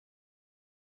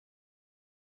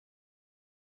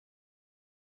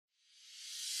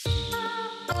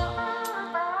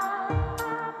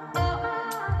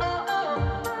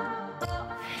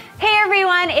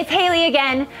everyone, it's Haley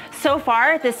again. So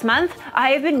far this month, I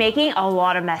have been making a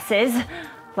lot of messes.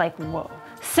 Like, whoa.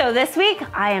 So this week,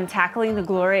 I am tackling the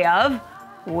glory of,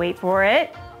 wait for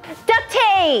it, duct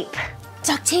tape.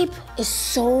 Duct tape is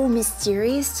so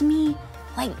mysterious to me.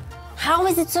 Like, how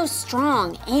is it so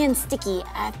strong and sticky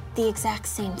at the exact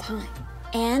same time?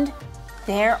 And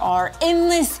there are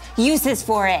endless uses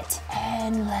for it.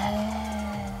 Endless.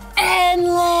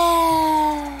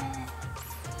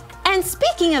 And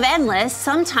speaking of endless,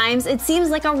 sometimes it seems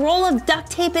like a roll of duct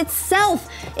tape itself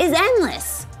is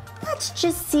endless. Let's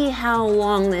just see how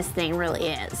long this thing really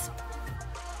is.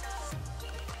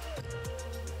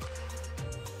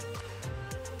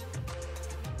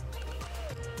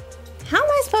 How am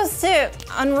I supposed to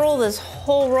unroll this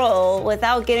whole roll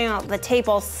without getting all the tape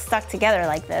all stuck together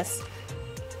like this?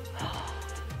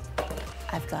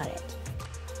 I've got it.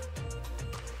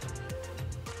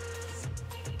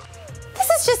 This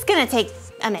is just gonna take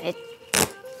a minute.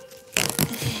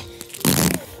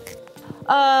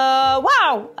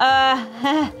 Wow.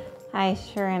 I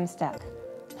sure am stuck.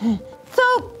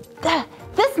 So,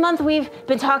 this month we've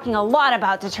been talking a lot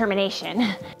about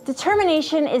determination.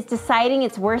 Determination is deciding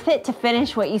it's worth it to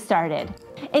finish what you started.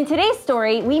 In today's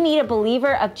story, we meet a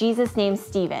believer of Jesus named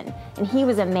Stephen, and he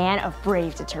was a man of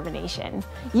brave determination.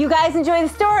 You guys enjoy the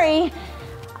story.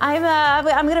 I'm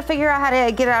gonna figure out how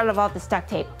to get out of all this duct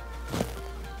tape.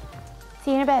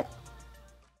 See you in a bit.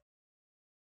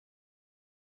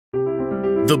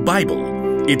 The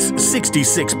Bible. It's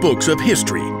 66 books of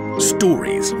history,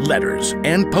 stories, letters,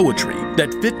 and poetry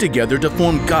that fit together to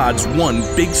form God's one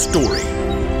big story.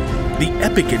 The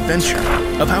epic adventure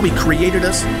of how He created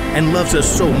us and loves us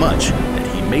so much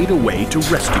that He made a way to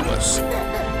rescue us.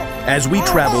 As we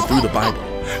travel through the Bible,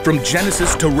 from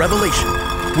Genesis to Revelation,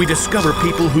 we discover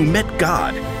people who met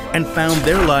God and found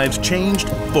their lives changed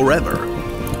forever.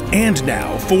 And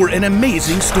now for an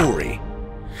amazing story,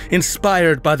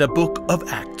 inspired by the book of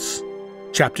Acts,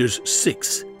 chapters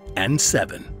 6 and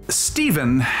 7.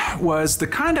 Stephen was the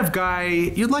kind of guy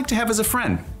you'd like to have as a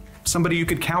friend, somebody you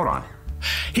could count on.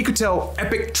 He could tell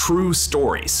epic true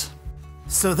stories.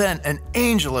 So then an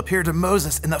angel appeared to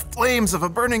Moses in the flames of a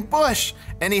burning bush,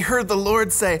 and he heard the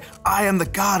Lord say, "I am the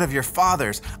God of your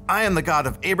fathers. I am the God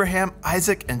of Abraham,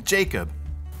 Isaac, and Jacob."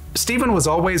 Stephen was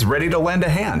always ready to lend a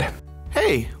hand.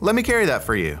 Hey, let me carry that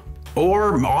for you.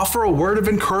 Or offer a word of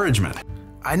encouragement.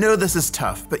 I know this is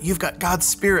tough, but you've got God's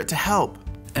Spirit to help.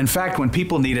 In fact, when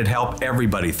people needed help,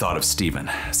 everybody thought of Stephen.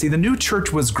 See, the new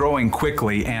church was growing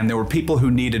quickly, and there were people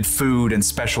who needed food and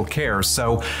special care,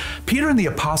 so Peter and the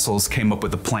apostles came up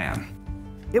with a plan.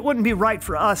 It wouldn't be right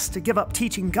for us to give up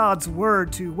teaching God's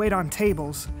word to wait on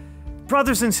tables.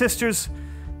 Brothers and sisters,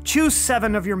 choose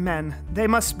 7 of your men. They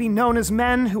must be known as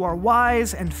men who are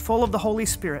wise and full of the Holy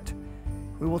Spirit.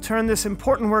 We will turn this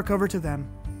important work over to them.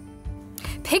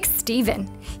 Pick Stephen.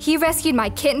 He rescued my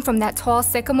kitten from that tall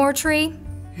sycamore tree.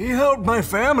 He helped my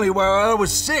family while I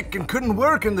was sick and couldn't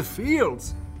work in the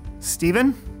fields.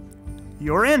 Stephen,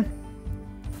 you're in.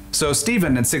 So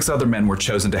Stephen and 6 other men were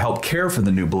chosen to help care for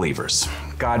the new believers.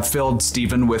 God filled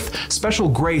Stephen with special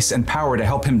grace and power to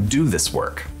help him do this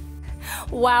work.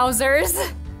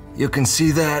 Wowzers. You can see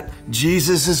that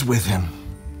Jesus is with him.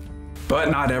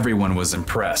 But not everyone was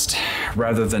impressed.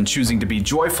 Rather than choosing to be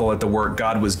joyful at the work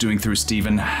God was doing through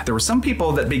Stephen, there were some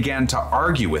people that began to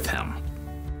argue with him.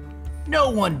 No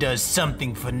one does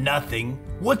something for nothing.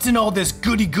 What's in all this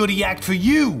goody-goody act for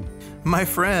you? My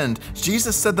friend,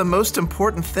 Jesus said the most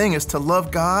important thing is to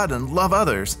love God and love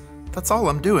others. That's all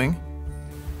I'm doing.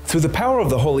 Through the power of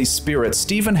the Holy Spirit,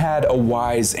 Stephen had a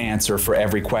wise answer for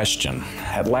every question.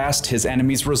 At last, his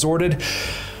enemies resorted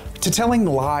to telling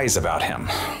lies about him.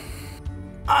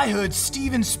 I heard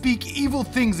Stephen speak evil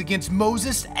things against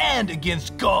Moses and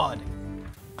against God.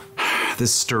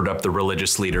 This stirred up the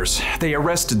religious leaders. They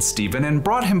arrested Stephen and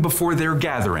brought him before their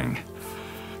gathering,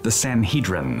 the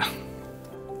Sanhedrin.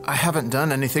 I haven't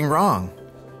done anything wrong.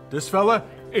 This fella,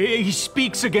 he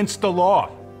speaks against the law.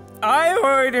 I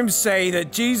heard him say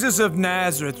that Jesus of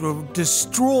Nazareth will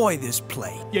destroy this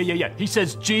place. Yeah. He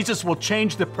says Jesus will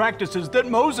change the practices that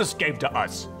Moses gave to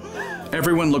us.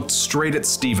 Everyone looked straight at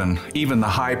Stephen, even the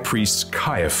high priest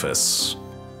Caiaphas.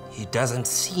 He doesn't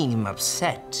seem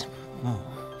upset.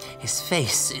 His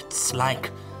face, it's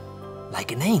like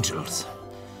an angel's.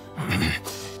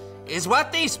 Is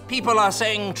what these people are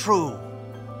saying true?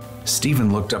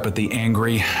 Stephen looked up at the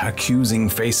angry, accusing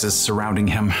faces surrounding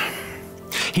him.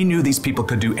 He knew these people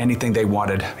could do anything they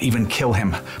wanted, even kill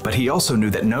him, but he also knew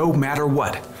that no matter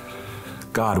what,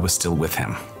 God was still with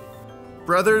him.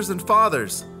 Brothers and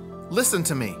fathers, listen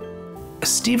to me.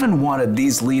 Stephen wanted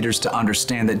these leaders to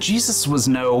understand that Jesus was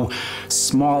no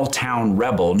small town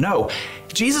rebel. No,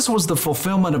 Jesus was the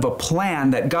fulfillment of a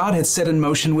plan that God had set in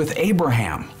motion with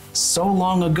Abraham so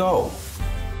long ago.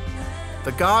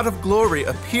 The God of glory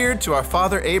appeared to our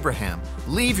father Abraham.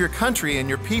 Leave your country and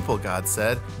your people, God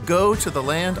said. Go to the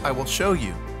land I will show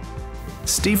you.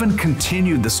 Stephen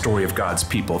continued the story of God's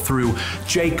people through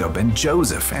Jacob and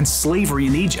Joseph and slavery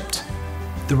in Egypt.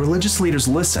 The religious leaders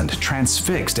listened,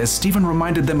 transfixed, as Stephen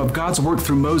reminded them of God's work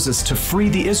through Moses to free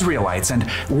the Israelites and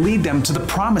lead them to the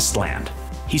promised land.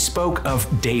 He spoke of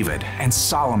David and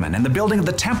Solomon and the building of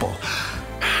the temple.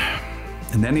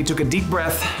 And then he took a deep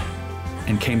breath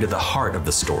and came to the heart of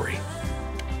the story.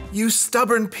 You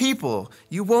stubborn people,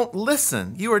 you won't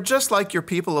listen. You are just like your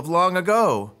people of long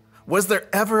ago. Was there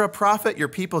ever a prophet your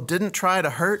people didn't try to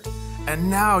hurt?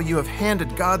 And now you have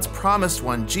handed God's promised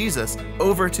one, Jesus,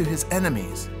 over to his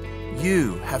enemies.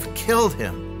 You have killed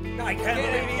him. I can't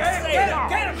believe you say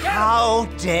that. How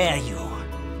dare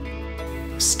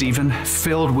you? Stephen,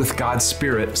 filled with God's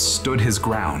Spirit, stood his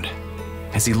ground.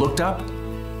 As he looked up,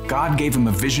 God gave him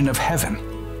a vision of heaven.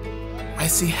 I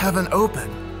see heaven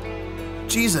open.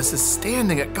 Jesus is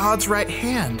standing at God's right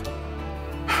hand.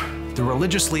 The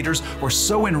religious leaders were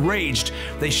so enraged,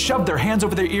 they shoved their hands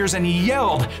over their ears and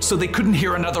yelled so they couldn't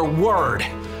hear another word.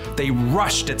 They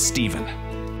rushed at Stephen.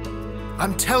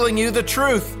 I'm telling you the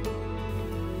truth.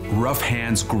 Rough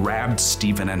hands grabbed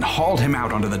Stephen and hauled him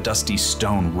out onto the dusty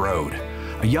stone road.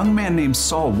 A young man named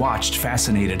Saul watched,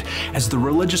 fascinated, as the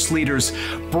religious leaders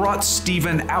brought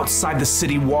Stephen outside the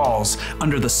city walls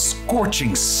under the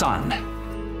scorching sun.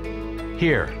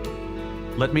 Here,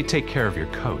 let me take care of your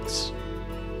coats.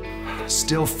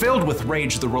 Still filled with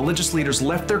rage, the religious leaders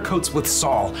left their coats with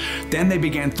Saul. Then they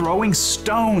began throwing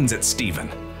stones at Stephen.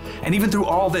 And even through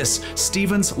all this,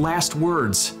 Stephen's last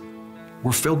words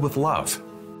were filled with love.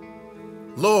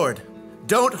 Lord,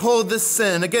 don't hold this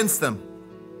sin against them.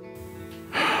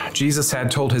 Jesus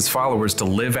had told his followers to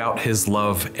live out his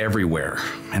love everywhere.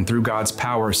 And through God's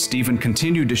power, Stephen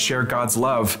continued to share God's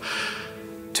love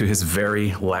to his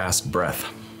very last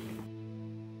breath.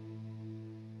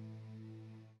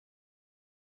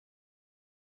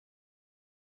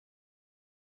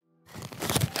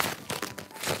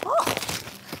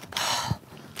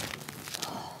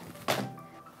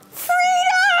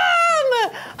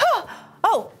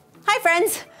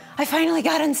 I finally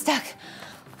got unstuck.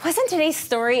 Wasn't today's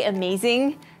story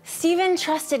amazing? Stephen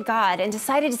trusted God and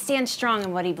decided to stand strong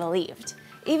in what he believed.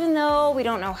 Even though we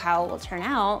don't know how it will turn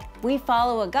out, we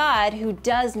follow a God who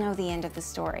does know the end of the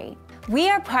story. We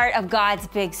are part of God's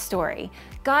big story.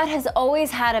 God has always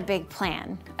had a big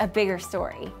plan, a bigger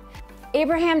story.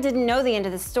 Abraham didn't know the end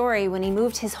of the story when he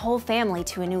moved his whole family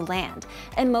to a new land,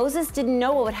 and Moses didn't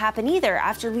know what would happen either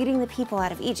after leading the people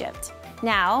out of Egypt.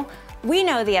 Now, we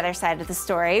know the other side of the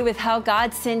story with how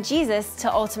God sent Jesus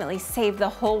to ultimately save the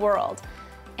whole world.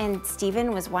 And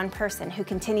Stephen was one person who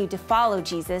continued to follow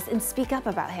Jesus and speak up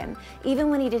about him,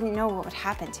 even when he didn't know what would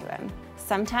happen to him.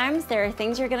 Sometimes there are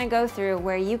things you're going to go through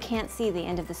where you can't see the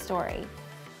end of the story,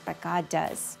 but God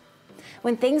does.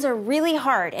 When things are really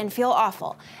hard and feel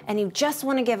awful and you just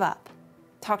want to give up,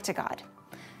 talk to God.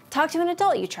 Talk to an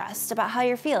adult you trust about how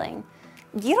you're feeling.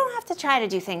 You don't have to try to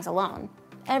do things alone.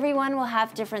 Everyone will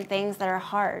have different things that are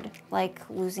hard, like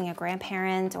losing a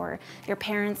grandparent or your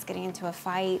parents getting into a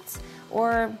fight,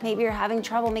 or maybe you're having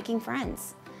trouble making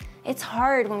friends. It's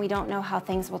hard when we don't know how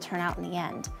things will turn out in the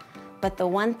end. But the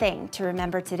one thing to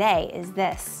remember today is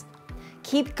this: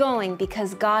 keep going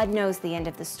because God knows the end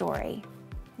of the story.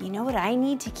 You know what I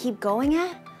need to keep going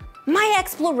at? My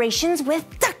explorations with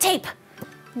duct tape!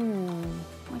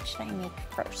 What should I make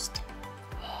first?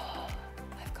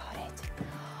 I've got it.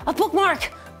 A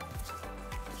bookmark!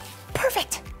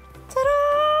 Perfect!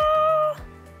 Ta-da!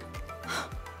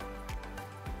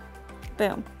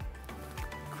 Boom.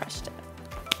 Crushed it.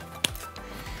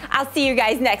 I'll see you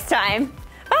guys next time.